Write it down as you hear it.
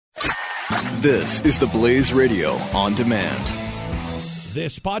This is the Blaze Radio on demand.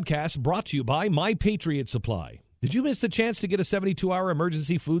 This podcast brought to you by My Patriot Supply. Did you miss the chance to get a 72-hour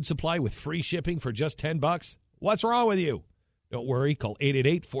emergency food supply with free shipping for just $10? What's wrong with you? Don't worry. Call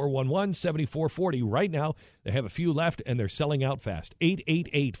 888-411-7440 right now. They have a few left, and they're selling out fast.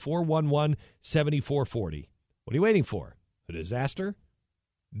 888-411-7440. What are you waiting for? A disaster?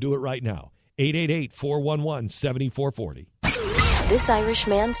 Do it right now. 888-411-7440. This Irish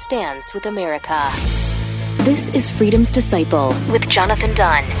man stands with America. This is Freedom's Disciple with Jonathan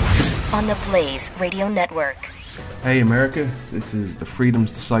Dunn on the Blaze Radio Network. Hey America, this is the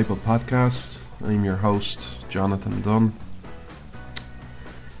Freedom's Disciple podcast. I'm your host, Jonathan Dunn.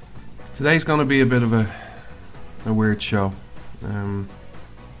 Today's going to be a bit of a weird show. I've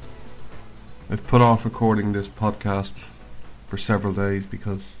put off recording this podcast for several days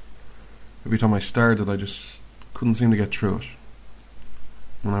because every time I started I just couldn't seem to get through it.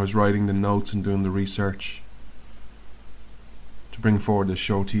 When I was writing the notes and doing the research to bring forward this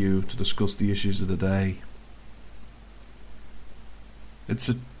show to you to discuss the issues of the day, it's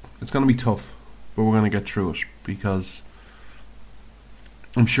going to be tough, but we're going to get through it because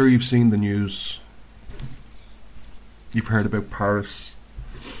I'm sure you've seen the news. You've heard about Paris.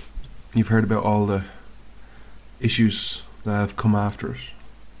 You've heard about all the issues that have come after it.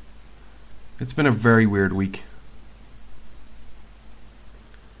 It's been a very weird week.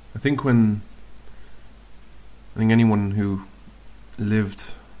 I think anyone who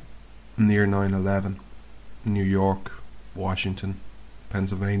lived near 9/11, New York, Washington,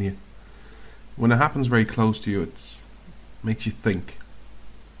 Pennsylvania, when it happens very close to you, it makes you think.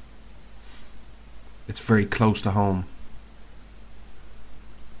 It's very close to home.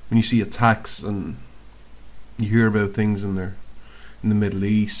 When you see attacks and you hear about things in the Middle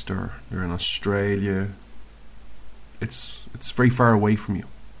East or they're in Australia, it's very far away from you.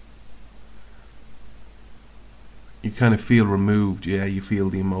 You kind of feel removed. Yeah, you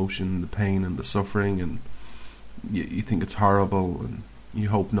feel the emotion, the pain and the suffering, and you think it's horrible and you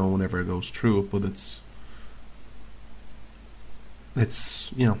hope no one ever goes through it, but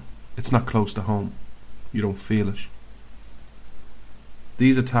it's not close to home. You don't feel it.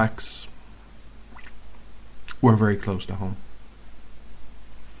 These attacks were very close to home.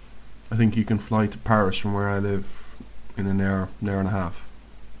 I think you can fly to Paris from where I live in an hour and a half.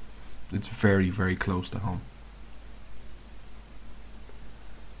 It's very, very close to home.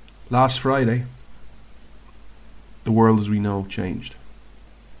 Last Friday, the world as we know changed.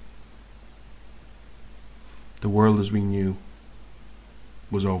 The world as we knew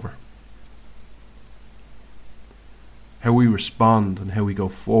was over. How we respond and how we go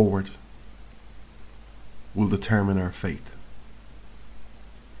forward will determine our fate.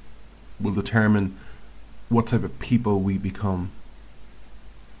 Will determine what type of people we become,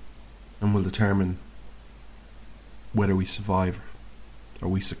 and will determine whether we survive or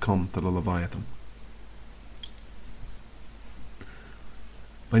we succumb to the Leviathan.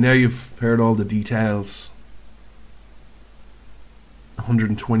 By now you've heard all the details.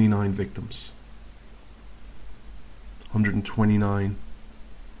 129 victims. 129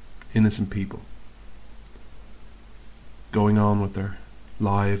 innocent people going on with their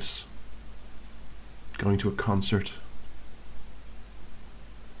lives, going to a concert,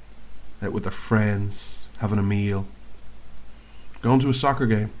 out with their friends, having a meal, going to a soccer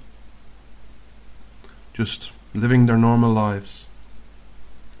game, just living their normal lives.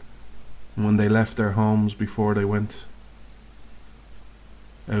 And when they left their homes before they went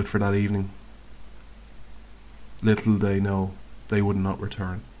out for that evening, little they know they would not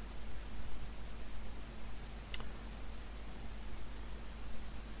return.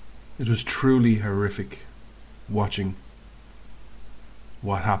 It was truly horrific watching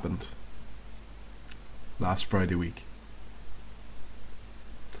what happened last Friday week.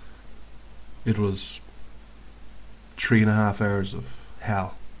 It was 3.5 hours of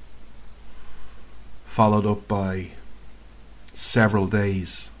hell, followed up by several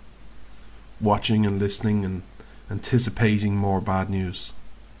days watching and listening and anticipating more bad news.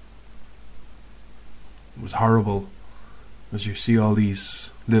 It was horrible as you see all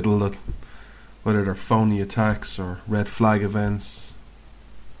these little, whether they're phony attacks or red flag events,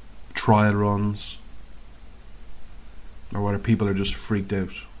 trial runs, or whether people are just freaked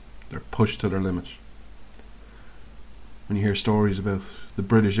out. They're pushed to their limit. When you hear stories about the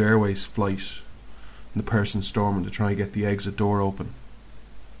British Airways flight and the person storming to try and get the exit door open,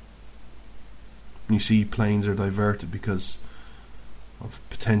 and you see planes are diverted because of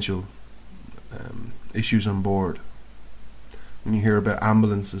potential issues on board, when you hear about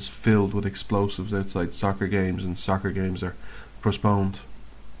ambulances filled with explosives outside soccer games and soccer games are postponed,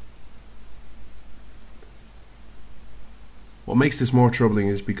 What makes this more troubling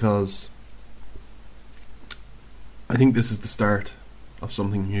is because I think this is the start of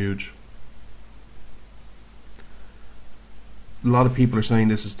something huge. A lot of people are saying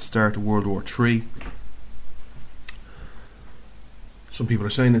this is the start of World War III. Some people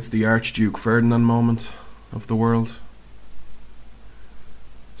are saying it's the Archduke Ferdinand moment of the world.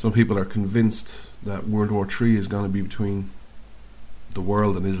 Some people are convinced that World War III is going to be between the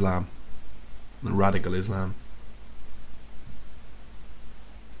world and Islam, and radical Islam.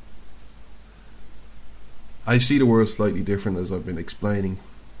 I see the world slightly different, as I've been explaining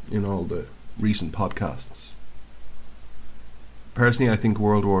in all the recent podcasts. Personally, I think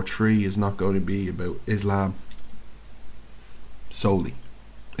World War III is not going to be about Islam solely.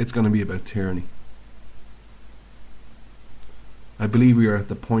 It's going to be about tyranny. I believe we are at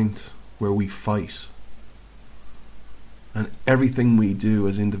the point where we fight, and everything we do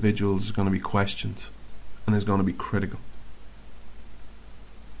as individuals is going to be questioned and is going to be critical.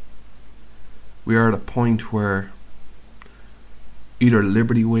 We are at a point where either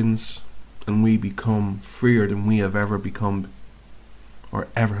liberty wins and we become freer than we have ever become or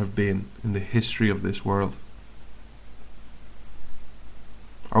ever have been in the history of this world,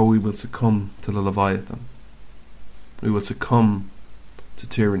 or we will succumb to the Leviathan. We will succumb to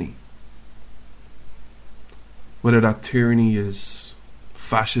tyranny. Whether that tyranny is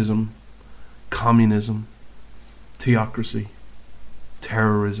fascism, communism, theocracy,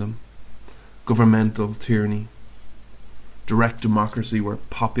 terrorism, governmental tyranny, direct democracy where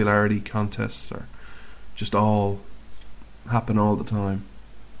popularity contests are just all happen all the time,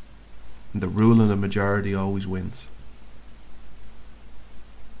 and the rule of the majority always wins.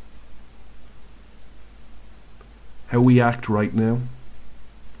 How we act right now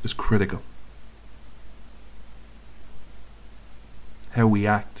is critical. How we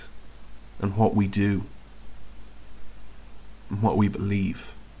act and what we do and what we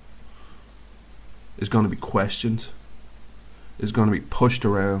believe is going to be questioned, is going to be pushed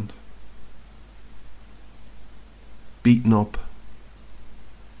around, beaten up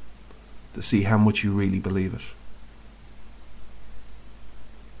to see how much you really believe it.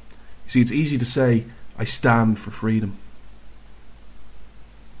 You see, it's easy to say, I stand for freedom.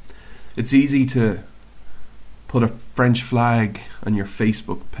 It's easy to put a French flag on your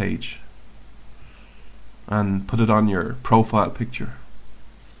Facebook page and put it on your profile picture.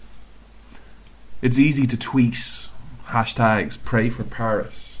 It's easy to tweet hashtags pray for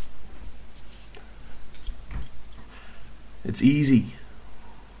Paris. It's easy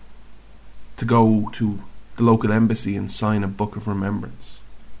to go to the local embassy and sign a book of remembrance.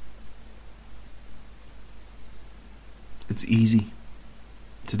 It's easy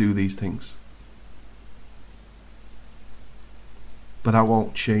to do these things. But that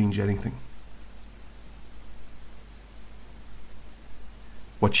won't change anything.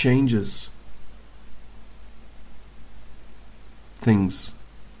 What changes things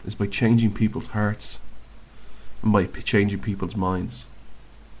is by changing people's hearts and by changing people's minds,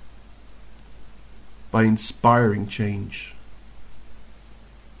 by inspiring change,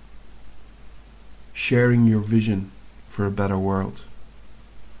 sharing your vision for a better world,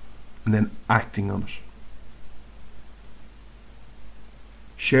 and then acting on it.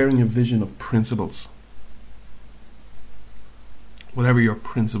 Sharing a vision of principles, whatever your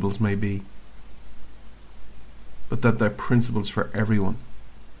principles may be, but that they're principles for everyone,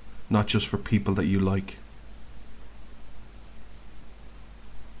 not just for people that you like.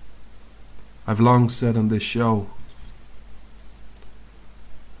 I've long said on this show,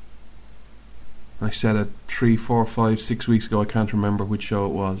 I said it 3, 4, 5, 6 weeks ago, I can't remember which show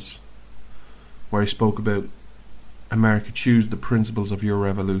it was, where I spoke about America, choose the principles of your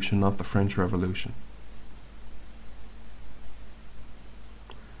revolution, not the French Revolution.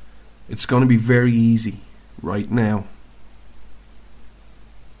 It's going to be very easy right now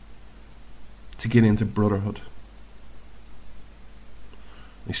to get into brotherhood.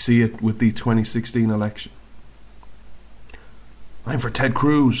 I see it with the 2016 election. I'm for Ted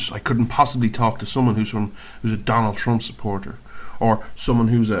Cruz. I couldn't possibly talk to someone who's a Donald Trump supporter, or someone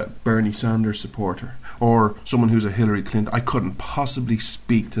who's a Bernie Sanders supporter, or someone who's a Hillary Clinton. I couldn't possibly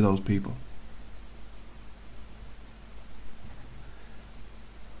speak to those people.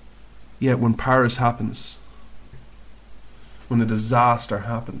 Yet when Paris happens, when a disaster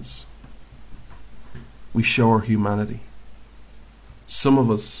happens, we show our humanity. Some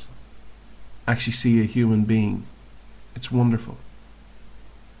of us actually see a human being. It's wonderful.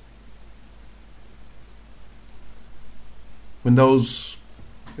 When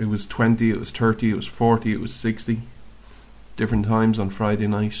it was 20, it was 30, it was 40, it was 60, different times on Friday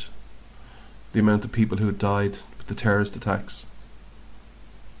night, the amount of people who had died, but the terrorist attacks.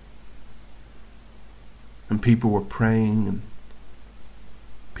 And people were praying, and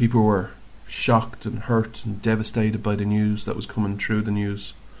people were shocked and hurt and devastated by the news that was coming through the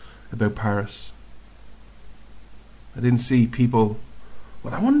news about Paris. I didn't see people.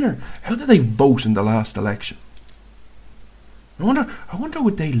 But I wonder, how did they vote in the last election? I wonder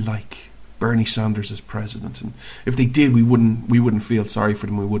would they like Bernie Sanders as president? And if they did, we wouldn't feel sorry for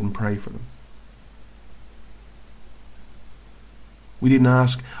them. We wouldn't pray for them. We didn't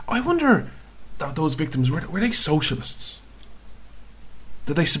ask. I wonder that those victims were they socialists?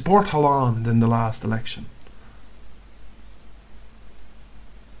 Did they support Hollande in the last election?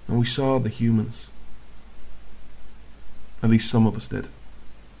 And we saw the humans. At least some of us did.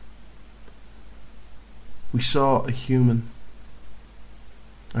 We saw a human,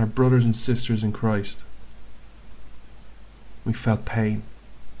 our brothers and sisters in Christ. We felt pain.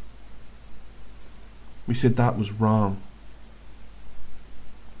 We said that was wrong.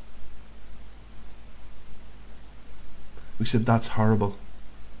 We said that's horrible.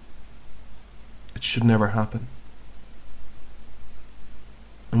 It should never happen.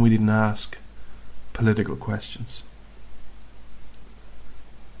 And we didn't ask political questions.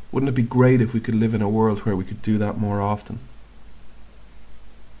 Wouldn't it be great if we could live in a world where we could do that more often?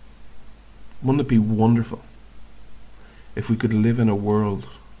 Wouldn't it be wonderful if we could live in a world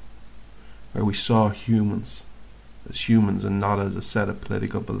where we saw humans as humans and not as a set of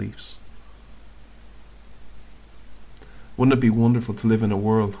political beliefs? Wouldn't it be wonderful to live in a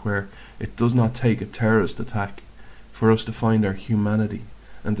world where it does not take a terrorist attack for us to find our humanity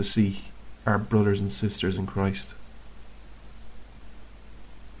and to see our brothers and sisters in Christ?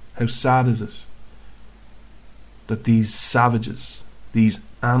 How sad is it that these savages, these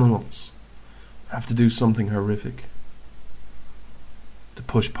animals, have to do something horrific to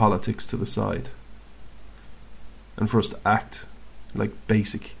push politics to the side and for us to act like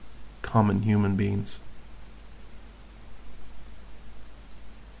basic, common human beings.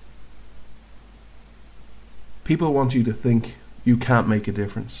 People want you to think you can't make a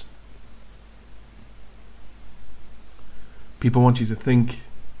difference. People want you to think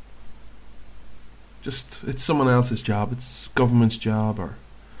just it's someone else's job, it's government's job, or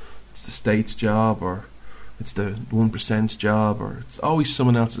it's the state's job, or it's the 1%'s job, or it's always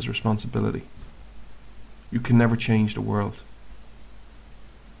someone else's responsibility. You can never change the world.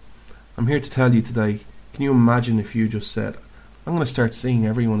 I'm here to tell you today, can you imagine if you just said, I'm going to start seeing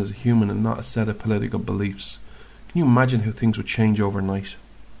everyone as a human and not a set of political beliefs? Can you imagine how things would change overnight?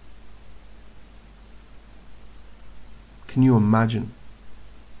 Can you imagine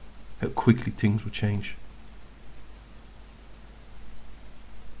how quickly things would change?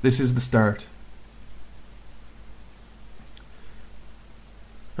 This is the start.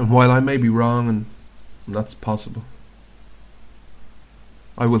 And while I may be wrong, and that's possible,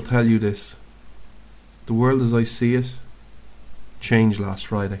 I will tell you this. The world as I see it changed last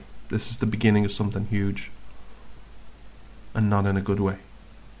Friday. This is the beginning of something huge. And not in a good way.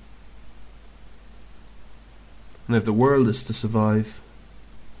 And if the world is to survive,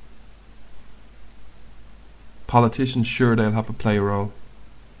 politicians, sure, they'll have to play a role.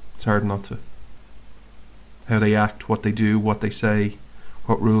 It's hard not to. How they act, what they do, what they say,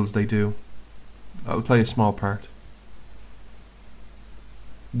 what rules they do, that'll play a small part.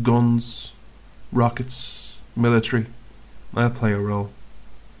 Guns, rockets, military, they'll play a role.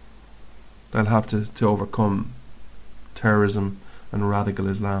 They'll have to overcome terrorism and radical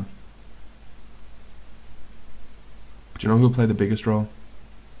Islam. But you know who'll play the biggest role?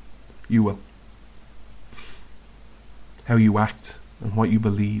 You will. How you act and what you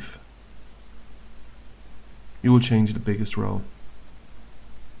believe. You will change the biggest role.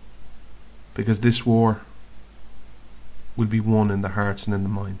 Because this war will be won in the hearts and in the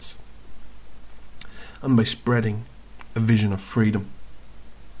minds. And by spreading a vision of freedom,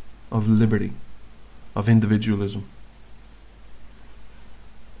 of liberty, of individualism,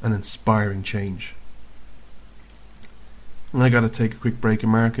 and inspiring change. And I gotta take a quick break,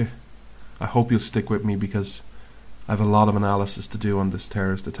 America. I hope you'll stick with me because I have a lot of analysis to do on this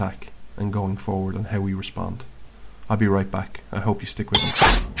terrorist attack and going forward and how we respond. I'll be right back. I hope you stick with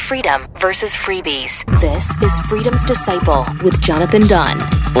me. Freedom versus freebies. This is Freedom's Disciple with Jonathan Dunn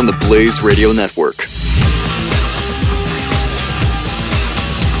on the Blaze Radio Network.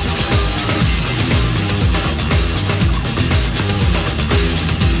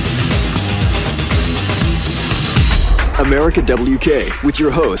 America WK with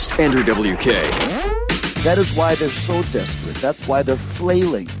your host, Andrew WK. That is why they're so desperate. That's why they're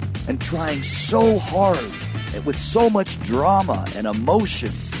flailing and trying so hard with so much drama and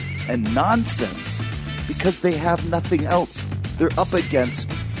emotion and nonsense. because they have nothing else. They're up against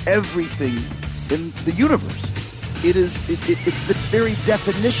everything in the universe. It's the very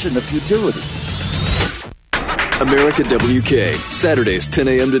definition of futility. America WK, Saturdays 10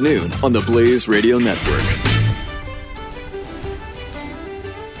 a.m. to noon on the Blaze Radio Network.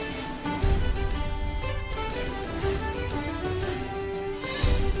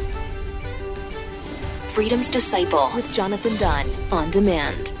 Freedom's Disciple with Jonathan Dunn on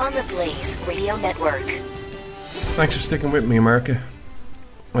demand on the Blaze Radio Network. Thanks for sticking with me, America.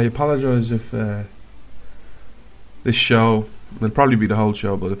 I apologise if this show, it'll probably be the whole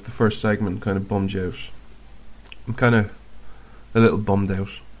show, but if the first segment kind of bummed you out. I'm kind of a little bummed out,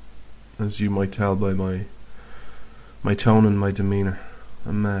 as you might tell by my tone and my demeanour.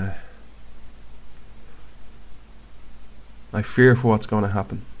 I fear for what's going to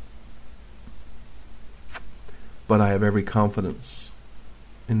happen, but I have every confidence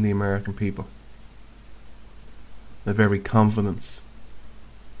in the American people. I have every confidence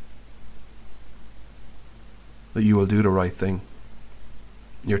that you will do the right thing.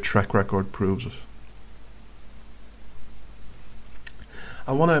 Your track record proves it.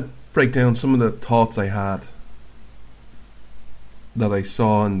 I want to break down some of the thoughts I had that I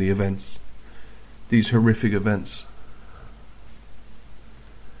saw in the events, these horrific events.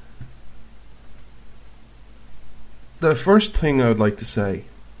 The first thing I would like to say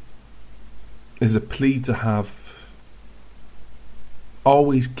is a plea to have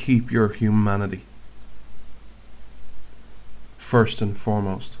always keep your humanity first and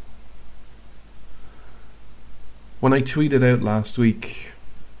foremost. When I tweeted out last week,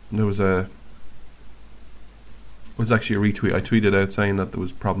 there was actually a retweet. I tweeted out saying that there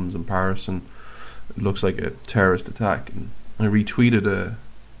was problems in Paris and it looks like a terrorist attack, and I retweeted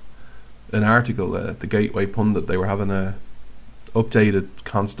an article, the Gateway Pundit. They were having a updated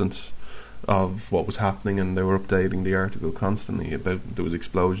constant of what was happening, and they were updating the article constantly about there was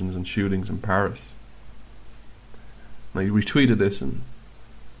explosions and shootings in Paris. And I retweeted this, and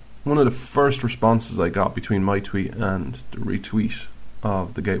one of the first responses I got between my tweet and the retweet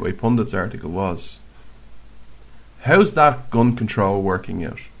of the Gateway Pundit's article was, "How's that gun control working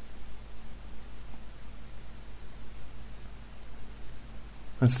out?"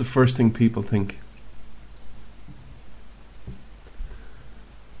 That's the first thing people think.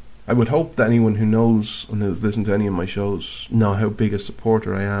 I would hope that anyone who knows and has listened to any of my shows know how big a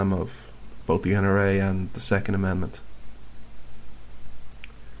supporter I am of both the NRA and the Second Amendment.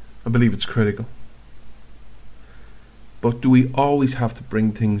 I believe it's critical. But do we always have to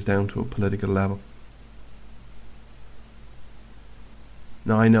bring things down to a political level?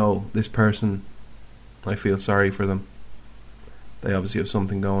 Now, I know this person, I feel sorry for them. They obviously have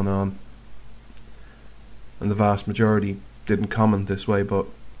something going on, and the vast majority didn't comment this way, but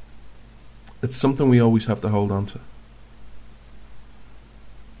it's something we always have to hold on to.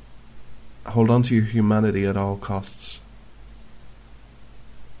 Hold on to your humanity at all costs.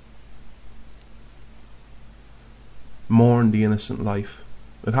 Mourn the innocent life.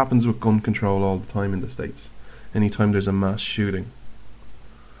 It happens with gun control all the time in the States. Anytime there's a mass shooting,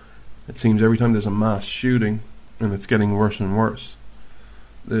 it seems every time there's a mass shooting, and it's getting worse and worse,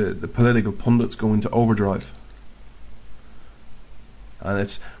 the political pundits go into overdrive. And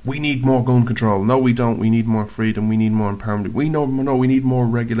it's, we need more gun control. No, we don't. We need more freedom. We need more empowerment. We need more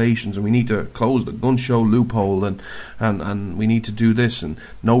regulations, and we need to close the gun show loophole, and we need to do this. And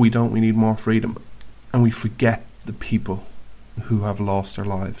no, we don't. We need more freedom. And we forget the people who have lost their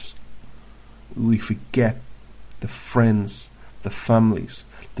lives. We forget the friends, the families,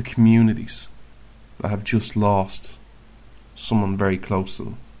 the communities that have just lost someone very close to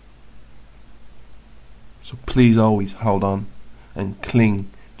them. So please always hold on and cling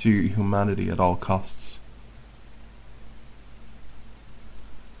to your humanity at all costs.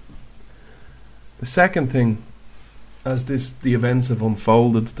 The second thing, as the events have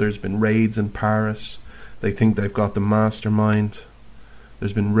unfolded, there's been raids in Paris. They think they've got the mastermind.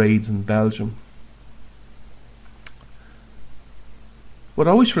 There's been raids in Belgium. What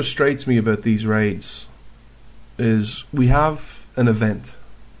always frustrates me about these raids is we have an event,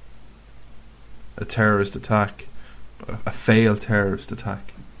 a terrorist attack, a failed terrorist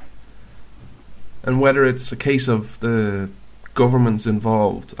attack, and whether it's a case of the governments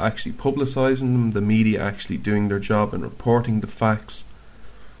involved actually publicising them, the media actually doing their job and reporting the facts,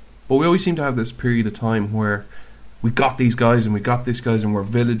 but we always seem to have this period of time where we got these guys and we got these guys and we're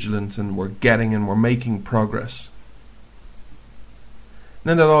vigilant and we're getting and we're making progress, and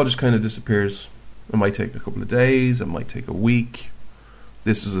then that all just kind of disappears. It might take a couple of days, it might take a week.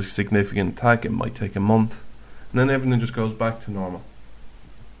 This is a significant attack, it might take a month, and then everything just goes back to normal.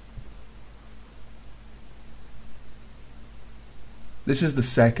 This is the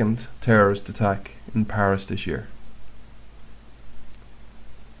second terrorist attack in Paris this year.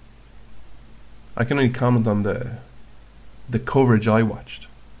 I can only comment on the coverage I watched,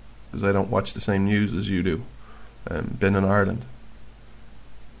 because I don't watch the same news as you do, been in Ireland.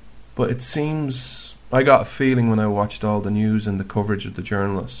 But it seems, I got a feeling when I watched all the news and the coverage of the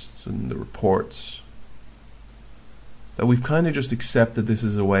journalists and the reports, that we've kind of just accepted this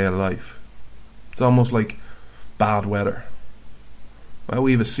as a way of life. It's almost like bad weather. Well,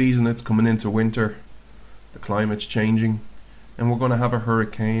 we have a season that's coming into winter, the climate's changing, and we're going to have a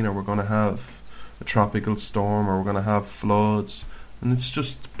hurricane, or we're going to have a tropical storm, or we're going to have floods, and it's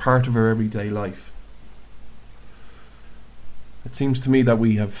just part of our everyday life. It seems to me that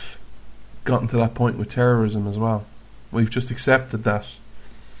we have gotten to that point with terrorism as well. We've just accepted that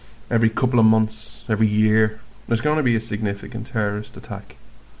every couple of months, every year, there's going to be a significant terrorist attack.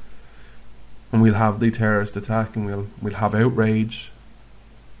 And we'll have the terrorist attack, and we'll have outrage.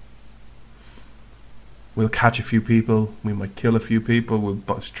 We'll catch a few people, we might kill a few people,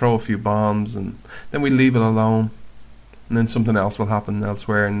 we'll throw a few bombs, and then we'll leave it alone. And then something else will happen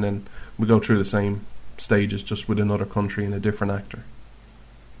elsewhere, and then we go through the same stages, just with another country and a different actor.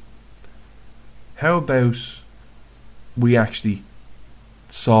 How about we actually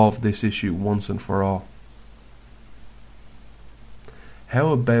solve this issue once and for all? How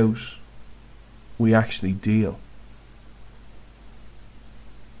about we actually deal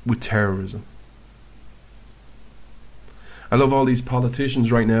with terrorism? I love all these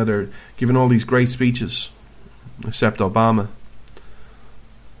politicians right now. They're giving all these great speeches, except Obama.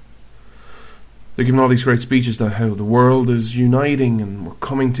 They're giving all these great speeches that how the world is uniting and we're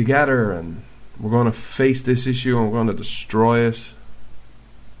coming together and we're going to face this issue and we're going to destroy it.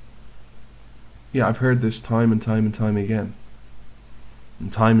 Yeah, I've heard this time and time and time again.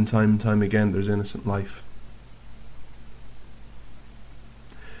 And time and time and time again, there's innocent life.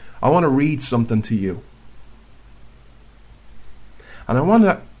 I want to read something to you. And I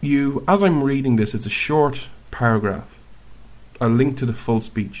want you, as I'm reading this, it's a short paragraph. I'll link to the full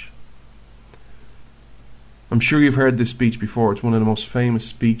speech. I'm sure you've heard this speech before. It's one of the most famous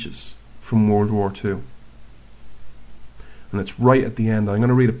speeches from World War II. And it's right at the end. I'm going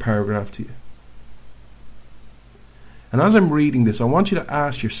to read a paragraph to you. And as I'm reading this, I want you to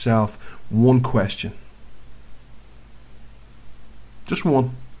ask yourself one question. Just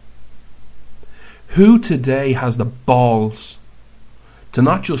one. Who today has the balls to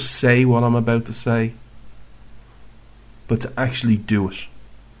not just say what I'm about to say, but to actually do it?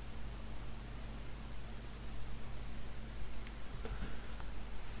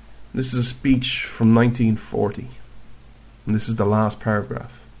 This is a speech from 1940, and this is the last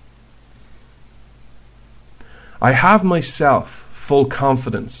paragraph. I have myself full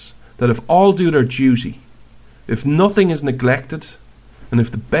confidence that if all do their duty, if nothing is neglected, and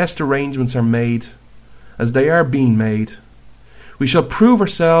if the best arrangements are made, as they are being made, we shall prove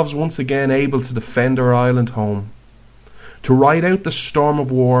ourselves once again able to defend our island home, to ride out the storm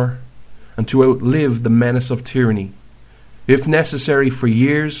of war, and to outlive the menace of tyranny, if necessary for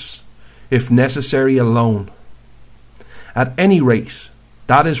years, if necessary alone. At any rate,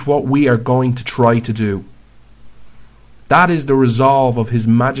 that is what we are going to try to do. That is the resolve of His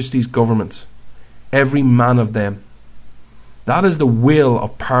Majesty's government, every man of them. That is the will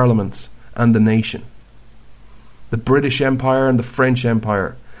of Parliament and the nation. The British Empire and the French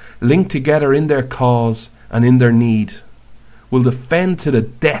Empire, linked together in their cause and in their need, will defend to the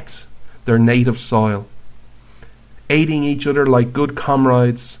death their native soil, aiding each other like good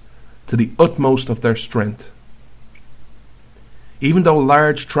comrades to the utmost of their strength. Even though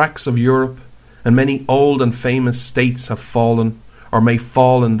large tracts of Europe and many old and famous states have fallen or may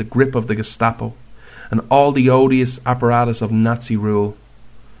fall in the grip of the Gestapo and all the odious apparatus of Nazi rule,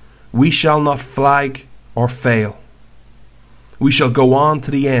 we shall not flag or fail. We shall go on to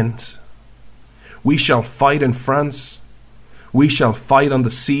the end. We shall fight in France. We shall fight on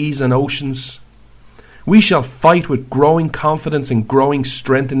the seas and oceans. We shall fight with growing confidence and growing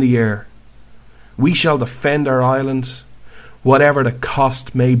strength in the air. We shall defend our island, whatever the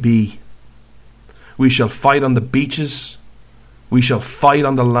cost may be. We shall fight on the beaches. We shall fight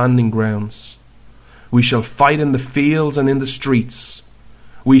on the landing grounds. We shall fight in the fields and in the streets.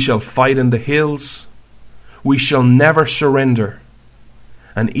 We shall fight in the hills. We shall never surrender.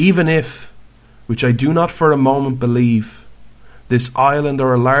 And even if, which I do not for a moment believe, this island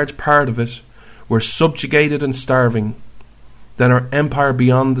or a large part of it were subjugated and starving, then our empire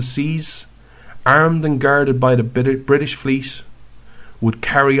beyond the seas, armed and guarded by the British fleet, would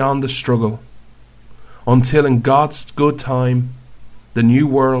carry on the struggle until in God's good time, the new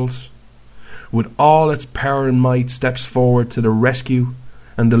world, with all its power and might, steps forward to the rescue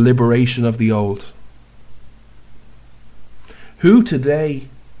and the liberation of the old. Who today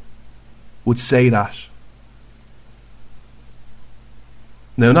would say that?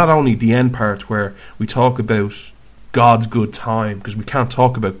 Now, not only the end part where we talk about God's good time, because we can't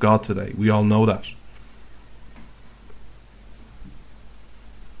talk about God today, we all know that.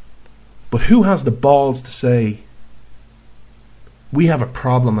 But who has the balls to say, we have a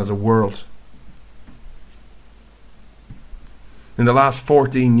problem as a world? In the last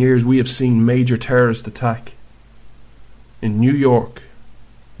 14 years, we have seen major terrorist attack in New York,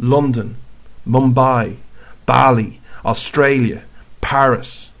 London, Mumbai, Bali, Australia,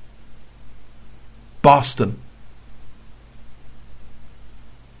 Paris, Boston.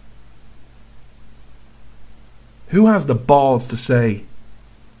 Who has the balls to say,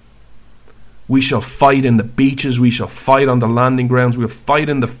 we shall fight in the beaches, we shall fight on the landing grounds, we will fight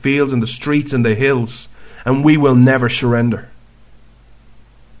in the fields, in the streets, in the hills, and we will never surrender?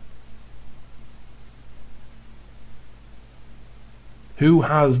 Who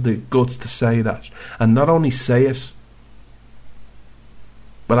has the guts to say that? And not only say it,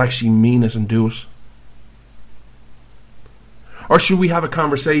 but actually mean it and do it? Or should we have a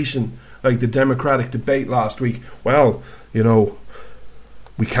conversation like the Democratic debate last week? Well, you know,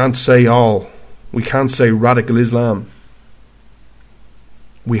 we can't say all. We can't say radical Islam.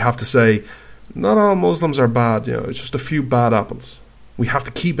 We have to say, not all Muslims are bad, you know, it's just a few bad apples. We have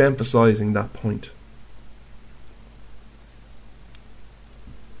to keep emphasizing that point.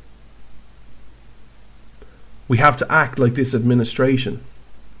 We have to act like this administration,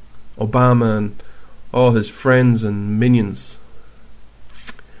 Obama and all his friends and minions.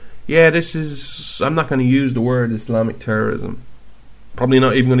 Yeah, I'm not going to use the word Islamic terrorism. Probably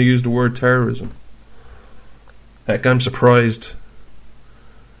not even going to use the word terrorism. Heck, I'm surprised,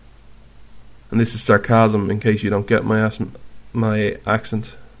 and this is sarcasm in case you don't get my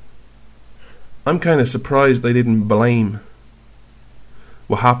accent. I'm kind of surprised they didn't blame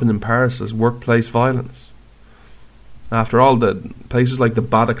what happened in Paris as workplace violence. After all, the places like the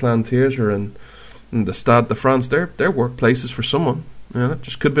Bataclan Theatre and the Stade de France, they're workplaces for someone. You know, it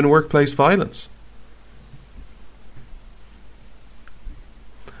just could have been workplace violence.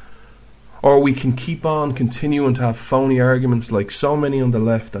 Or we can keep on continuing to have phony arguments like so many on the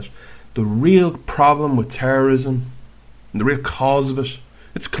left that the real problem with terrorism and the real cause of it,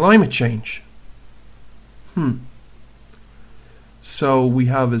 it's climate change. So we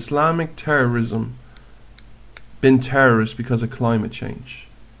have Islamic terrorism been terrorists because of climate change.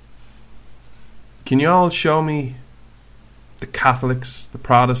 Can you all show me the Catholics, the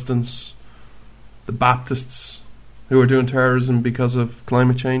Protestants, the Baptists who are doing terrorism because of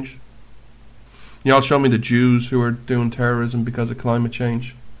climate change? You all show me the Jews who are doing terrorism because of climate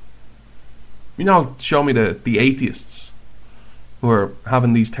change? You all show me the atheists who are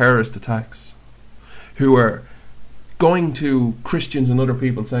having these terrorist attacks, who are going to Christians and other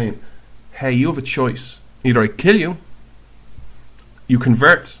people saying, hey, you have a choice. Either I kill you, you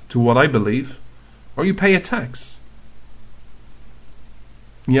convert to what I believe, or you pay a tax.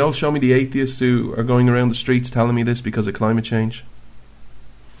 You all show me the atheists who are going around the streets telling me this because of climate change.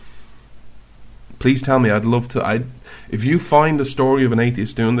 Please tell me. I'd love to. If you find a story of an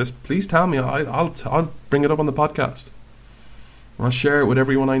atheist doing this, please tell me. I'll bring it up on the podcast. I'll share it with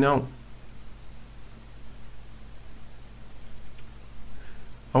everyone I know.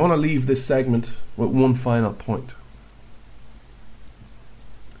 I want to leave this segment with one final point.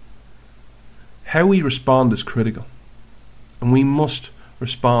 How we respond is critical, and we must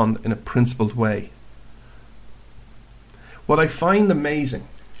respond in a principled way. What I find amazing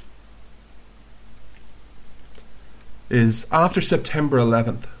is after September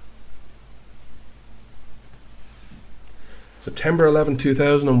 11th, September 11,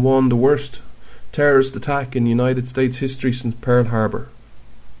 2001, the worst terrorist attack in United States history since Pearl Harbor.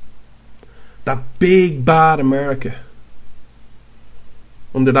 That big bad America,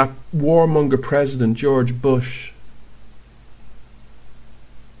 under that warmonger president George Bush,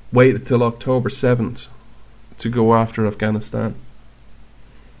 waited till October 7th to go after Afghanistan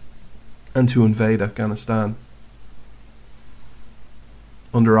and to invade Afghanistan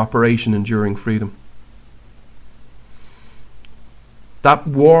under Operation Enduring Freedom. That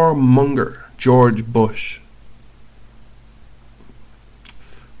warmonger George Bush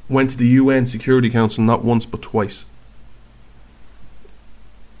went to the UN Security Council not once but twice.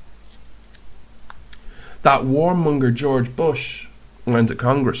 That warmonger George Bush went to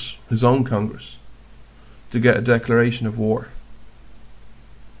Congress, his own Congress, to get a declaration of war.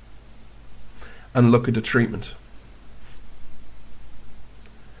 And look at the treatment.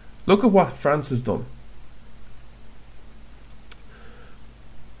 Look at what France has done.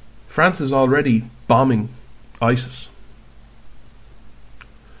 France is already bombing ISIS.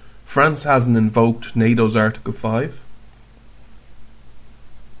 France hasn't invoked NATO's Article 5.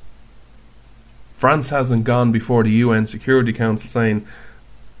 France hasn't gone before the UN Security Council saying,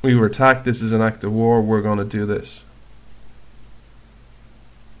 we were attacked, this is an act of war, we're going to do this.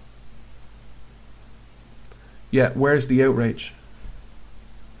 Yet, where's the outrage?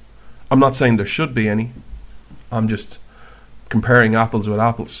 I'm not saying there should be any. I'm just comparing apples with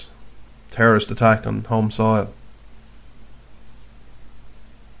apples. Terrorist attack on home soil.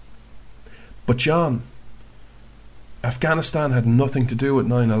 But John, Afghanistan had nothing to do with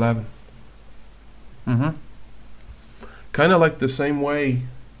 9/11. Kind of like the same way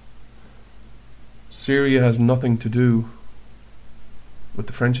Syria has nothing to do with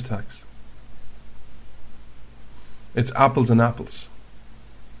the French attacks. It's apples and apples.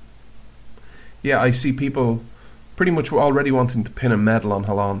 Yeah, I see people pretty much already wanting to pin a medal on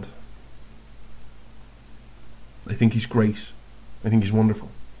Hollande. I think he's great. I think he's wonderful.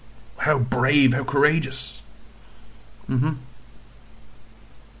 How brave, how courageous. My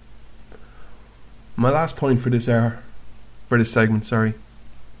last point for this segment,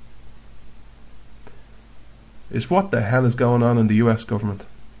 is what the hell is going on in the US government?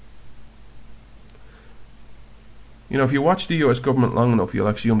 You know, if you watch the US government long enough, you'll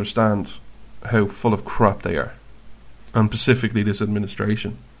actually understand how full of crap they are. And specifically this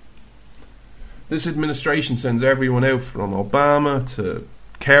administration. This administration sends everyone out from Obama to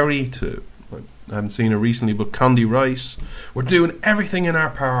Kerry to, I haven't seen her recently, but Condi Rice. We're doing everything in our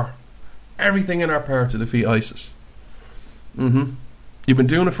power. Everything in our power to defeat ISIS. You've been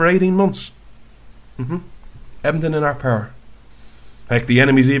doing it for 18 months. Everything in our power. Heck, the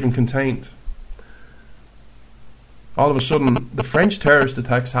enemy's even contained. All of a sudden, the French terrorist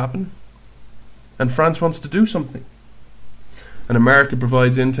attacks happen, and France wants to do something. And America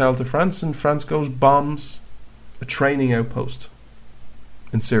provides intel to France, and France goes bombs a training outpost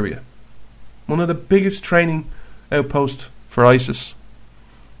in Syria. One of the biggest training outposts for ISIS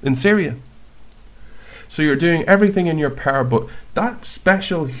in Syria. So you're doing everything in your power, but that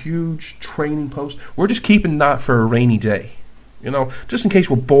special huge training post, we're just keeping that for a rainy day. You know, just in case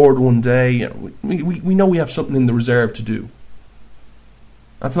we're bored one day, you know, we know we have something in the reserve to do.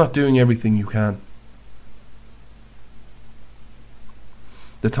 That's not doing everything you can.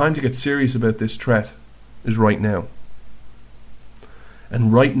 The time to get serious about this threat is right now.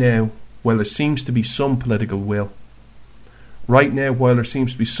 And right now, while there seems to be some political will, right now while there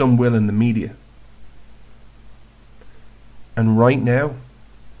seems to be some will in the media, and right now,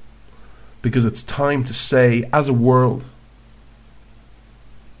 because it's time to say, as a world,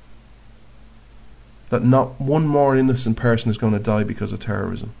 that not one more innocent person is going to die because of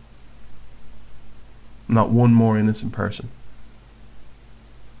terrorism. Not one more innocent person.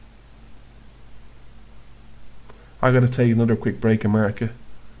 I got to take another quick break, America.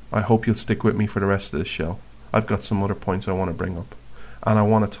 I hope you'll stick with me for the rest of the show. I've got some other points I want to bring up. And I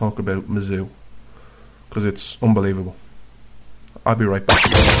want to talk about Mizzou, because it's unbelievable. I'll be right back.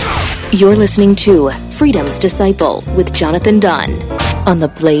 You're listening to Freedom's Disciple with Jonathan Dunn on the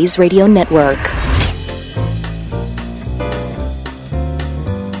Blaze Radio Network.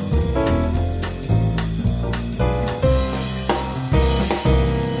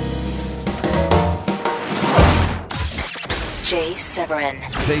 Jay Severin.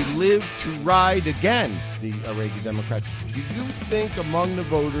 They live to ride again, the Iraqi Democrats. Do you think among the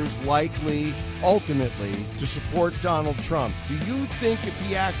voters likely, ultimately, to support Donald Trump, do you think if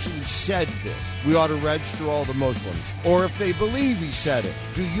he actually said this, we ought to register all the Muslims? Or if they believe he said it,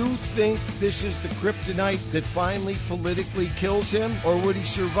 do you think this is the kryptonite that finally politically kills him? Or would he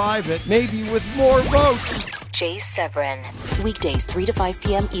survive it, maybe with more votes? Jay Severin. Weekdays 3 to 5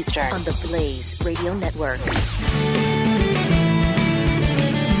 p.m. Eastern on the Blaze Radio Network.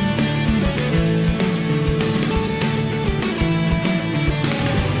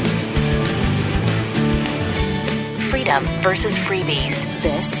 Freedom versus freebies.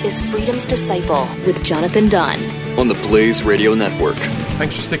 This is Freedom's Disciple with Jonathan Dunn on the Blaze Radio Network.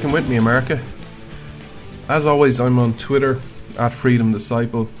 Thanks for sticking with me, America. As always, I'm on Twitter at Freedom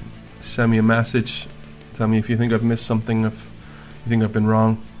Disciple. Send me a message. Tell me if you think I've missed something, if you think I've been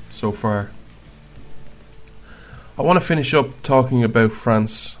wrong so far. I want to finish up talking about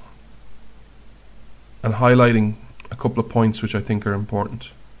France and highlighting a couple of points which I think are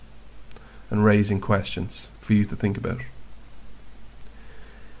important and raising questions for you to think about.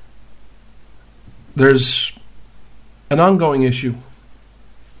 There's an ongoing issue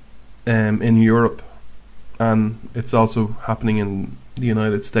in Europe, and it's also happening in the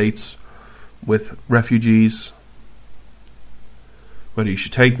United States with refugees, whether you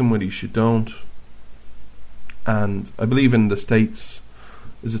should take them, whether you should don't. And I believe in the States,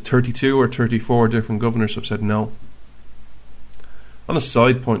 is it 32 or 34 different governors have said no. On a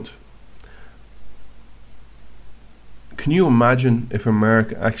side point, can you imagine if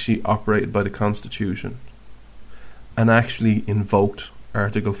America actually operated by the Constitution and actually invoked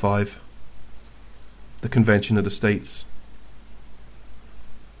Article 5, the Convention of the States?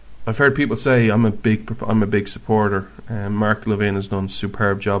 I've heard people say I'm a big supporter. Mark Levin has done a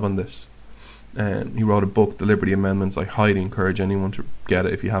superb job on this. He wrote a book, The Liberty Amendments. I highly encourage anyone to get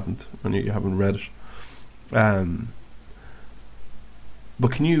it if you haven't read it.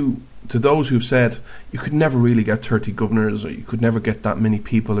 But to those who've said you could never really get 30 governors, or you could never get that many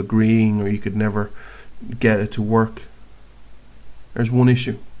people agreeing, or you could never get it to work, there's one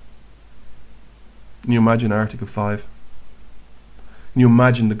issue. Can you imagine Article 5? Can you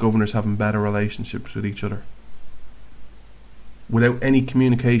imagine the governors having better relationships with each other? Without any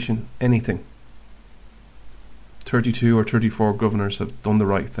communication, anything. 32 or 34 governors have done the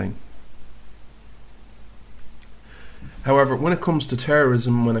right thing. However, when it comes to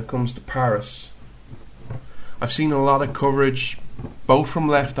terrorism, when it comes to Paris, I've seen a lot of coverage, both from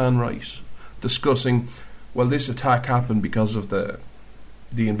left and right, discussing, well, this attack happened because of the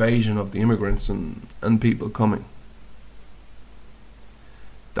invasion of the immigrants and people coming.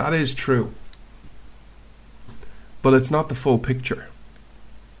 That is true. But it's not the full picture.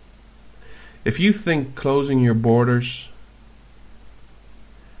 If you think closing your borders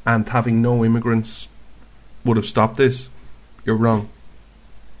and having no immigrants would have stopped this, you're wrong.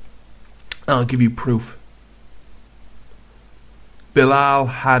 I'll give you proof. Bilal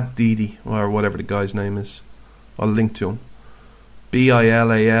Haddadi, or whatever the guy's name is, I'll link to him.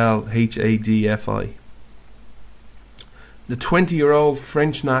 Bilalhadfi. The 20-year-old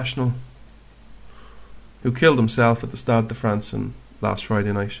French national who killed himself at the Stade de France last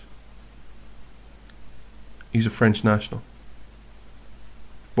Friday night. He's a French national.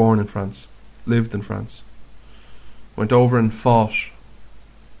 Born in France. Lived in France. Went over and fought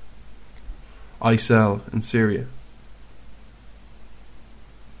ISIL in Syria.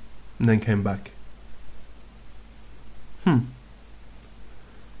 And then came back.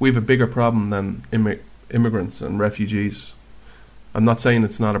 We have a bigger problem than immigrants and refugees. I'm not saying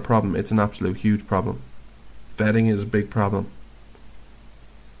it's not a problem. It's an absolute huge problem. Vetting is a big problem.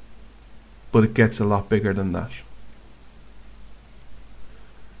 But it gets a lot bigger than that.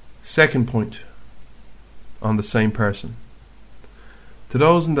 Second point on the same person. To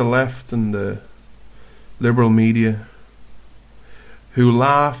those in the left and the liberal media who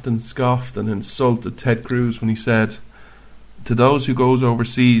laughed and scoffed and insulted Ted Cruz when he said, to those who goes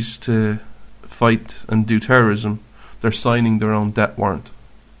overseas to fight and do terrorism, they're signing their own death warrant.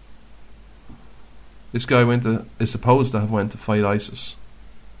 This guy is supposed to have went to fight ISIS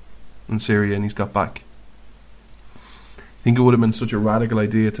in Syria, and he's got back. I think it would have been such a radical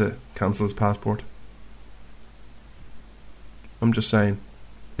idea to cancel his passport. I'm just saying,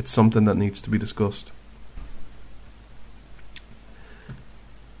 it's something that needs to be discussed.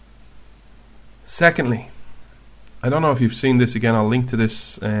 Secondly, I don't know if you've seen this again. I'll link to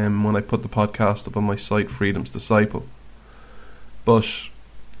this when I put the podcast up on my site, Freedom's Disciple. But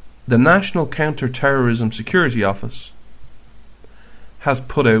the National Counter-Terrorism Security Office has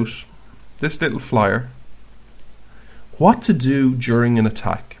put out this little flyer. What to do during an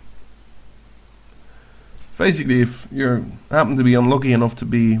attack. Basically, if you happen to be unlucky enough to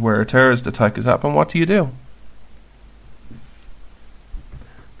be where a terrorist attack has happened, what do you do?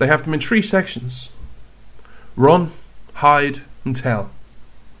 They have them in 3 sections. Run, hide, and tell.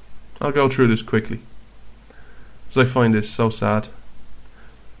 I'll go through this quickly, as I find this so sad.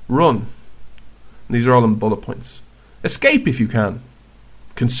 Run. And these are all in bullet points. Escape if you can.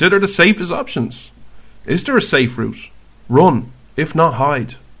 Consider the safest options. Is there a safe route? Run. If not,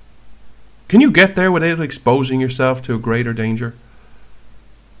 hide. Can you get there without exposing yourself to a greater danger?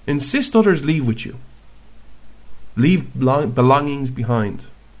 Insist others leave with you. Leave belongings behind.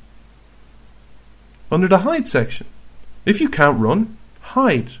 Under the hide section, if you can't run,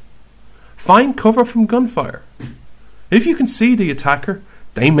 hide. Find cover from gunfire. If you can see the attacker,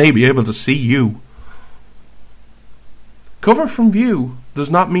 they may be able to see you. Cover from view does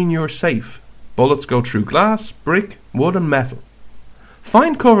not mean you're safe. Bullets go through glass, brick, wood and metal.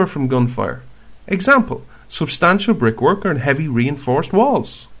 Find cover from gunfire. Example, substantial brickwork and heavy reinforced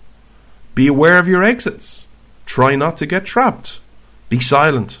walls. Be aware of your exits. Try not to get trapped. Be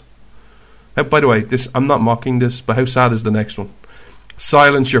silent. By the way, I'm not mocking this, but how sad is the next one?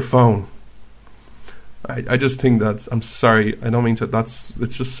 Silence your phone. I just think that's, I'm sorry, I don't mean to,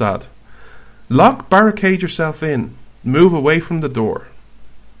 it's just sad. Barricade yourself in, move away from the door,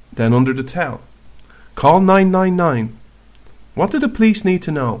 then under the towel. Call 999. What do the police need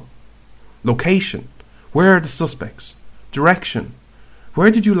to know? Location. Where are the suspects? Direction.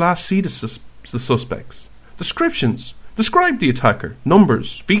 Where did you last see the suspects? Descriptions. Describe the attacker.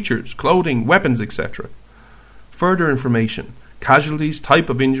 Numbers, features, clothing, weapons, etc. Further information. Casualties, type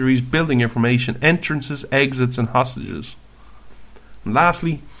of injuries, building information, entrances, exits, and hostages. And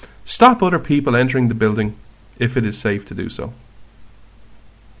lastly, stop other people entering the building if it is safe to do so.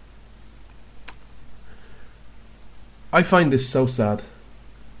 I find this so sad.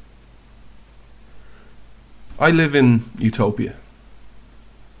 I live in utopia.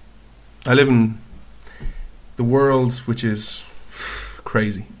 I live in the world which is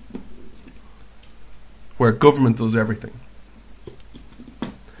crazy, where government does everything.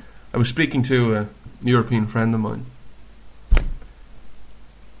 I was speaking to a European friend of mine,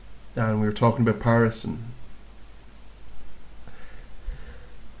 and we were talking about Paris, and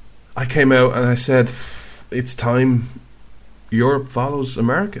I came out and I said, it's time Europe follows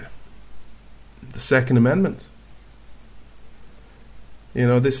America. The Second Amendment. You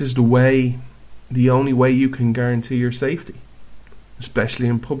know, this is the only way you can guarantee your safety, especially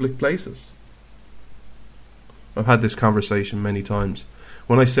in public places. I've had this conversation many times.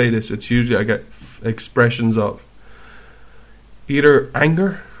 When I say this, it's usually I get expressions of either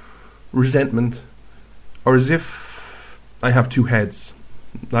anger, resentment, or as if I have two heads.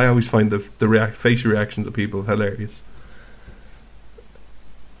 I always find the facial reactions of people hilarious.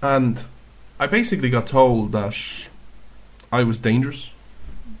 And I basically got told that I was dangerous,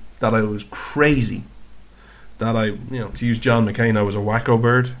 that I was crazy, that to use John McCain, I was a wacko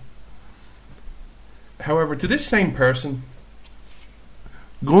bird. However, to this same person,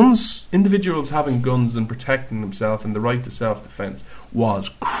 individuals having guns and protecting themselves and the right to self-defense was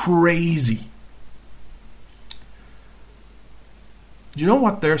crazy. Do you know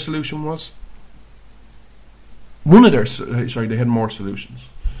what their solution was? They had more solutions.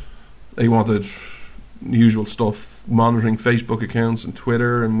 They wanted the usual stuff, monitoring Facebook accounts and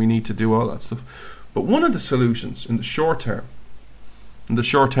Twitter, and we need to do all that stuff. But one of the solutions in the short term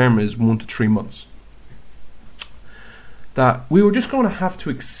is 1 to 3 months, that we were just going to have to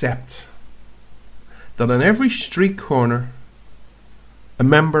accept that on every street corner a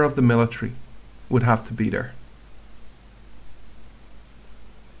member of the military would have to be there,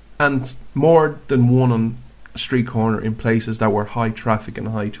 and more than one on a street corner in places that were high traffic and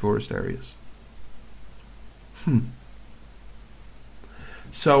high tourist areas.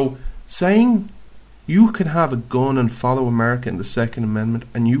 So saying you can have a gun and follow America in the Second Amendment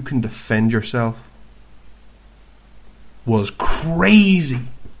and you can defend yourself was crazy.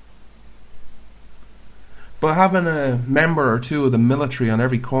 But having a member or two of the military on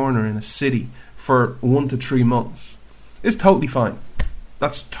every corner in a city for 1 to 3 months is totally fine.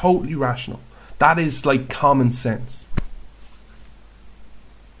 That's totally rational. That is like common sense.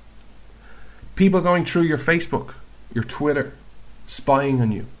 People going through your Facebook, your Twitter, spying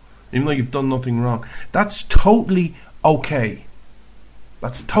on you, even though you've done nothing wrong. That's totally okay.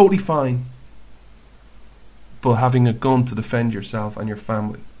 That's totally fine. But having a gun to defend yourself and your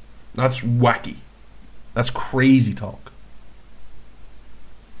family, that's wacky. That's crazy talk.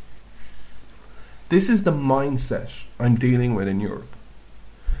 This is the mindset I'm dealing with in Europe,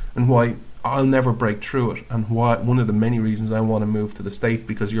 and why I'll never break through it, and why one of the many reasons I want to move to the States,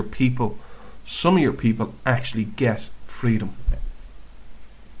 because your people, some of your people actually get freedom.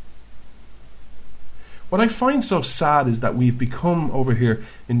 What I find so sad is that we've become over here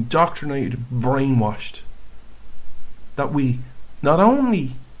indoctrinated, brainwashed, that we not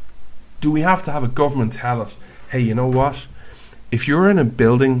only do we have to have a government tell us, hey, you know what, if you're in a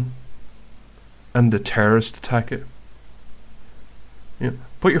building and the terrorists attack it,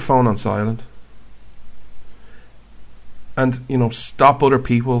 put your phone on silent, and stop other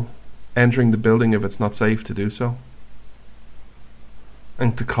people entering the building if it's not safe to do so,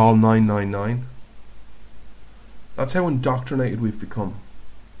 and to call 999. That's how indoctrinated we've become.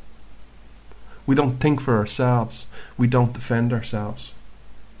 We don't think for ourselves. We don't defend ourselves.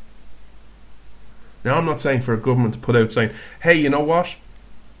 Now, I'm not saying for a government to put out saying, hey, you know what,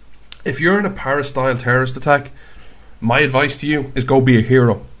 if you're in a Paris-style terrorist attack, my advice to you is go be a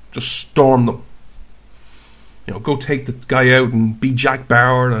hero. Just storm them. Go take the guy out and be Jack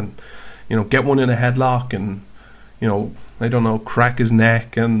Bauer, and get one in a headlock, and I don't know, crack his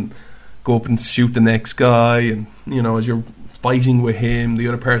neck and go up and shoot the next guy, and as you're fighting with him, the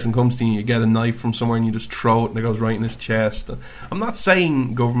other person comes to you, you get a knife from somewhere and you just throw it and it goes right in his chest. I'm not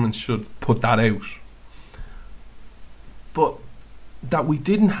saying governments should put that out. but that we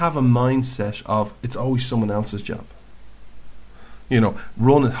didn't have a mindset of it's always someone else's job.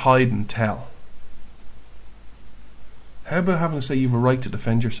 Run and hide and tell. How about having to say you have a right to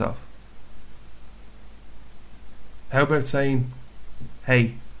defend yourself? How about saying,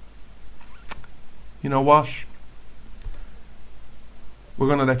 hey, you know what? We're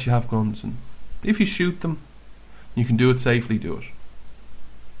going to let you have guns, and if you shoot them, you can do it safely, do it.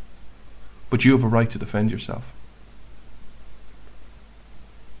 But you have a right to defend yourself.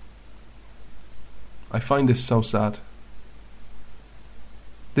 I find this so sad.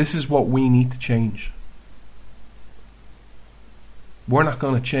 This is what we need to change. We're not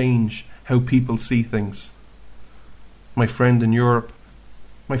going to change how people see things. My friend in Europe,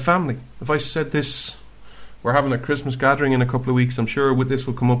 my family. If I said this, we're having a Christmas gathering in a couple of weeks, I'm sure this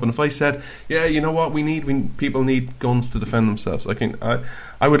will come up. And if I said, yeah, you know what, people need guns to defend themselves,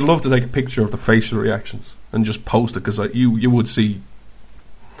 I would love to take a picture of the facial reactions and just post it, because you would see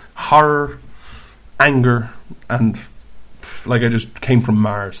horror, anger, and like I just came from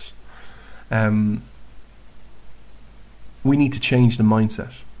Mars. We need to change the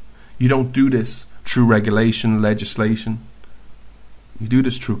mindset. You don't do this through regulation, legislation. You do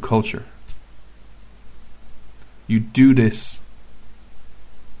this through culture. You do this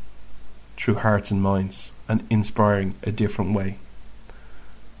through hearts and minds and inspiring a different way.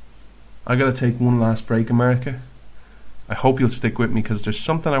 I got to take one last break, America. I hope you'll stick with me, because there's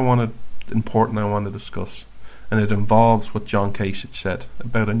something important I want to discuss, and it involves what John Kasich said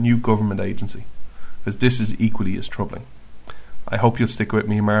about a new government agency, because this is equally as troubling. I hope you'll stick with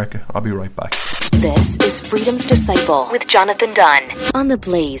me, America. I'll be right back. This is Freedom's Disciple with Jonathan Dunn on the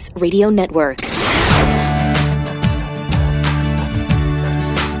Blaze Radio Network.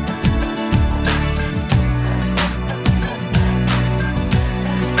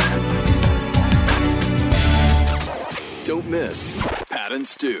 Don't miss Pat and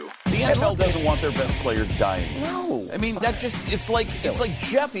Stu. The NFL doesn't want their best players dying. No. I mean, it's like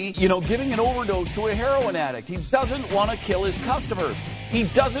Jeffy, giving an overdose to a heroin addict. He doesn't want to kill his customers. He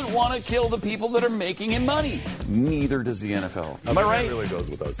doesn't want to kill the people that are making him money. Neither does the NFL. Am I right? That really goes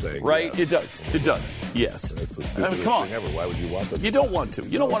without saying. Right? Yes. It does. Yes. That's the stupidest come on. thing ever. Why would you want them? You don't want to.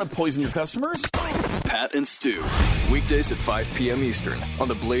 You don't want to poison your customers. Pat and Stu. Weekdays at 5 p.m. Eastern on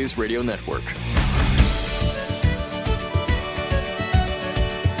the Blaze Radio Network.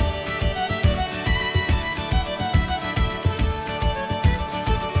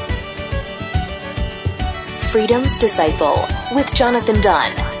 Freedom's Disciple with Jonathan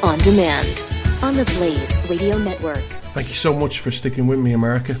Dunn on demand on the Blaze Radio Network. Thank you so much for sticking with me,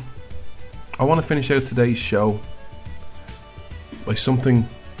 America. I want to finish out today's show by something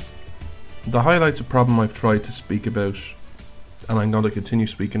that highlights a problem I've tried to speak about, and I'm going to continue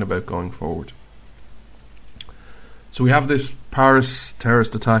speaking about going forward. So we have this Paris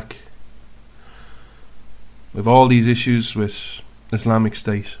terrorist attack. We have all these issues with Islamic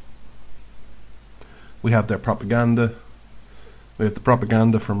State. We have their propaganda. We have the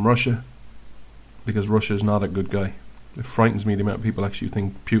propaganda from Russia, because Russia is not a good guy. It frightens me the amount of people actually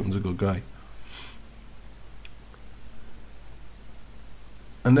think Putin's a good guy.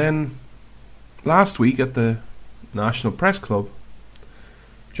 And then last week at the National Press Club,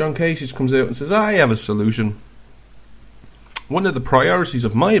 John Kasich comes out and says, I have a solution. One of the priorities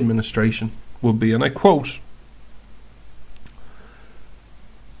of my administration will be, and I quote,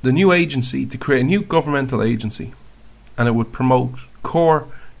 the new agency, to create a new governmental agency, and it would promote core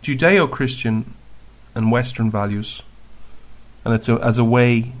Judeo-Christian and Western values, and it's as a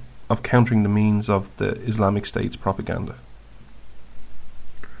way of countering the means of the Islamic State's propaganda.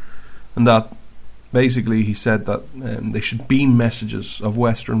 And that basically he said that they should beam messages of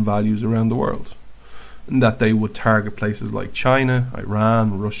Western values around the world, and that they would target places like China,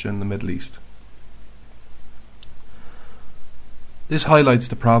 Iran, Russia, and the Middle East. This highlights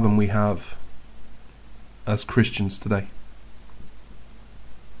the problem we have as Christians today.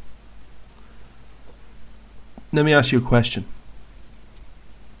 Let me ask you a question.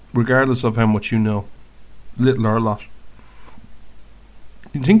 Regardless of how much you know, little or a lot,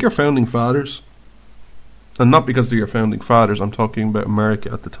 do you think your founding fathers, and not because they're your founding fathers, I'm talking about America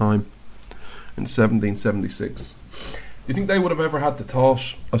at the time, in 1776, do you think they would have ever had the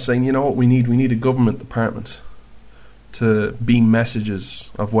thought of saying, you know what we need a government department to beam messages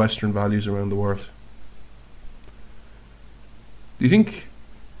of Western values around the world? Do you think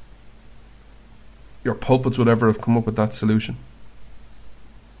your pulpits would ever have come up with that solution?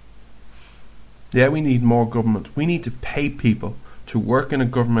 Yeah, we need more government. We need to pay people to work in a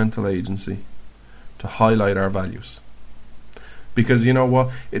governmental agency to highlight our values. Because you know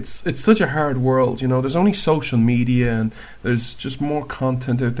what, it's such a hard world. You know, there's only social media and there's just more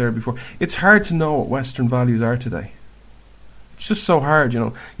content out there before. It's hard to know what Western values are today. It's just so hard, you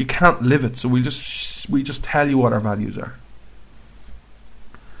know. You can't live it, so we just tell you what our values are.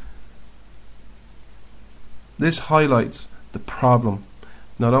 This highlights the problem,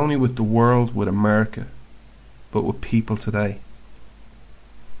 not only with the world, with America, but with people today.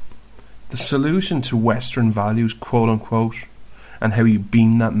 The solution to Western values, quote unquote, and how you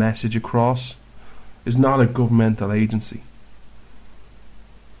beam that message across is not a governmental agency.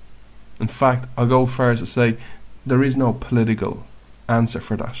 In fact, I'll go as far as to say there is no political answer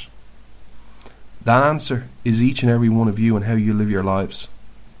for that. That answer is each and every one of you and how you live your lives.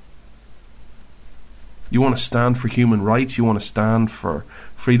 You want to stand for human rights, you want to stand for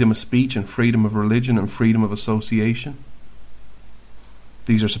freedom of speech and freedom of religion and freedom of association.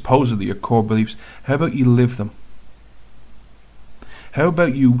 These are supposedly your core beliefs. How about you live them? How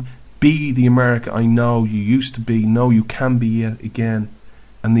about you be the America I know you used to be, know you can be yet again,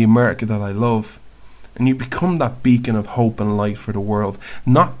 and the America that I love, and you become that beacon of hope and light for the world,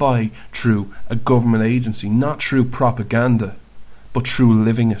 not by through a government agency, not through propaganda, but through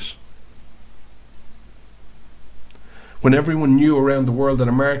living it. When everyone knew around the world that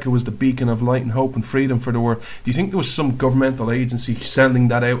America was the beacon of light and hope and freedom for the world, do you think there was some governmental agency sending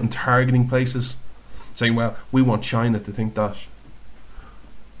that out and targeting places, saying, well, we want China to think that?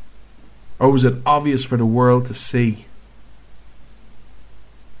 Or was it obvious for the world to see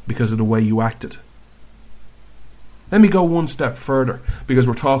because of the way you acted? Let me go one step further, because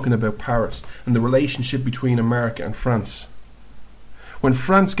we're talking about Paris and the relationship between America and France. When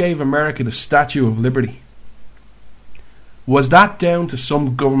France gave America the Statue of Liberty, was that down to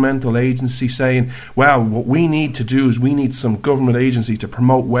some governmental agency saying, well, what we need to do is we need some government agency to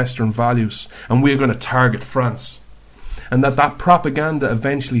promote Western values and we're going to target France? And that propaganda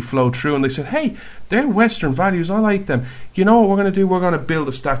eventually flowed through and they said, hey, they're Western values, I like them. You know what we're going to do? We're going to build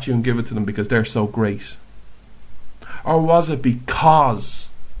a statue and give it to them because they're so great. Or was it because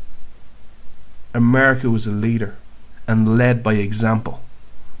America was a leader and led by example?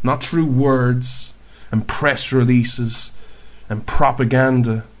 Not through words and press releases and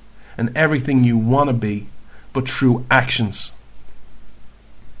propaganda and everything you want to be, but through actions.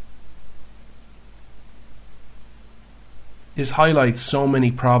 This highlights so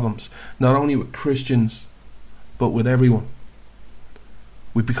many problems, not only with Christians, but with everyone.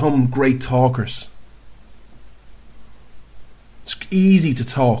 We become great talkers. It's easy to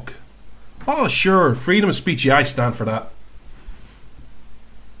talk. Oh, sure, freedom of speech, yeah, I stand for that.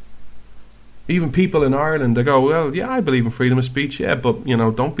 Even people in Ireland, they go, well, yeah, I believe in freedom of speech, yeah, but, you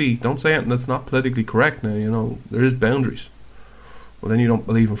know, don't say anything that's not politically correct now, you know, there is boundaries. Well, then you don't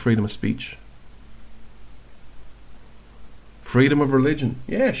believe in freedom of speech. Freedom of religion,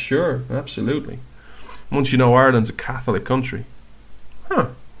 yeah, sure, absolutely. Once you know Ireland's a Catholic country.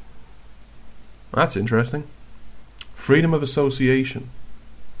 That's interesting. Freedom of association.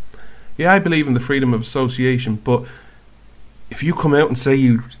 Yeah, I believe in the freedom of association, but if you come out and say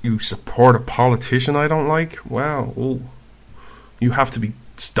you support a politician I don't like, well, you have to be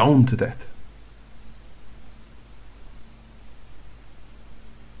stoned to death.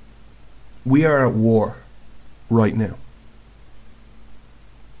 We are at right now.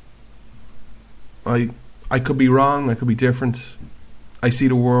 I could be wrong, I could be different. I see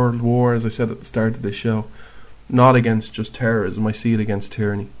the world war, as I said at the start of this show, not against just terrorism, I see it against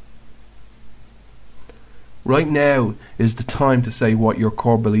tyranny. Right now is the time to say what your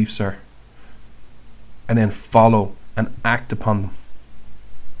core beliefs are, and then follow and act upon them.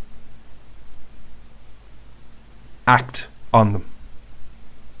 Act on them.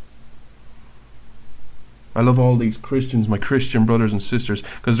 I love all these Christians, my Christian brothers and sisters,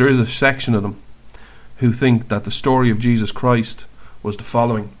 because there is a section of them who think that the story of Jesus Christ was the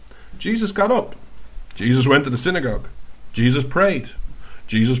following. Jesus got up. Jesus went to the synagogue. Jesus prayed.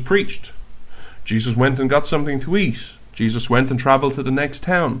 Jesus preached. Jesus went and got something to eat. Jesus went and travelled to the next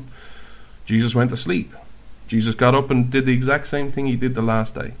town. Jesus went to sleep. Jesus got up and did the exact same thing he did the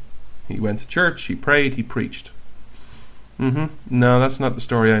last day. He went to church, he prayed, he preached. No, that's not the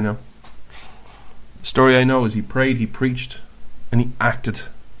story I know. The story I know is he prayed, he preached, and he acted.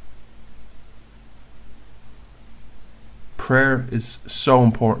 Prayer is so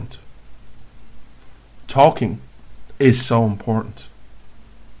important. Talking is so important.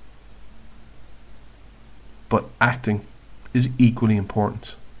 But acting is equally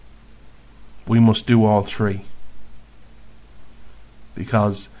important. We must do all three.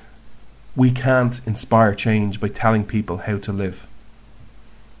 Because we can't inspire change by telling people how to live.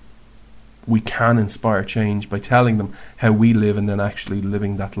 we can inspire change by telling them how we live and then actually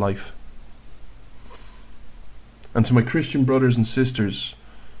living that life. And to my Christian brothers and sisters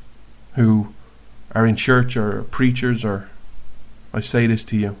who are in church or preachers, or I say this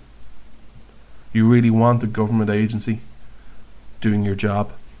to you: you really want a government agency doing your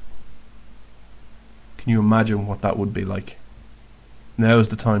job? Can you imagine what that would be like? Now is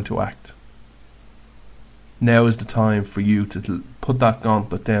the time to act. Now is the time for you to put that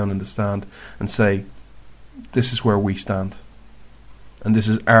gauntlet down in the stand and say, this is where we stand. And this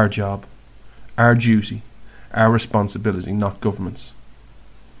is our job, our duty, our responsibility, not government's.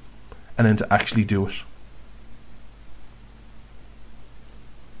 And then to actually do it.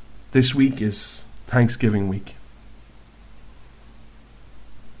 This week is Thanksgiving week.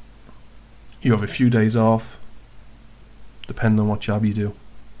 You have a few days off, depending on what job you do.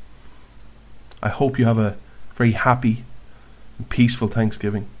 I hope you have a very happy and peaceful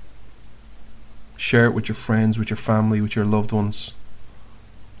Thanksgiving. Share it with your friends, with your family, with your loved ones.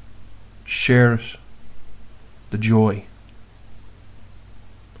 Share it, the joy.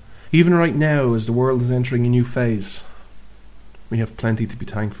 Even right now, as the world is entering a new phase, we have plenty to be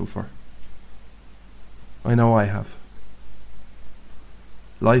thankful for. I know I have.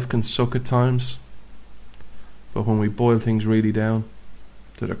 Life can suck at times, but when we boil things really down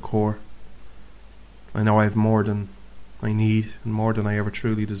to their core, I know I have more than I need and more than I ever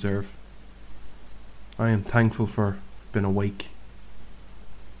truly deserve. I am thankful for being awake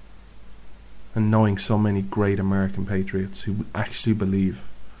and knowing so many great American patriots who actually believe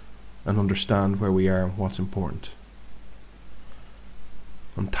and understand where we are and what's important.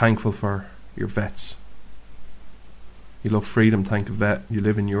 I'm thankful for your vets. You love freedom, thank a vet. You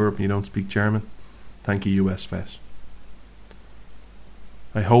live in Europe and you don't speak German, thank a US vet.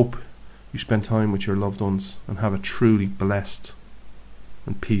 I hope you spend time with your loved ones and have a truly blessed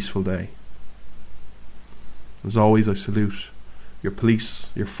and peaceful day. As always, I salute your police,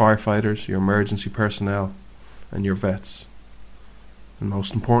 your firefighters, your emergency personnel, and your vets. And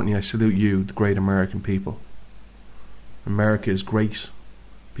most importantly, I salute you, the great American people. America is great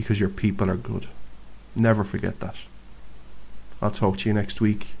because your people are good. Never forget that. I'll talk to you next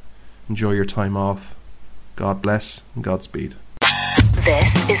week. Enjoy your time off. God bless and Godspeed.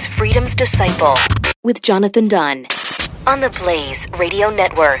 This is Freedom's Disciple with Jonathan Dunn on the Blaze Radio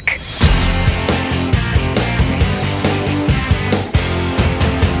Network.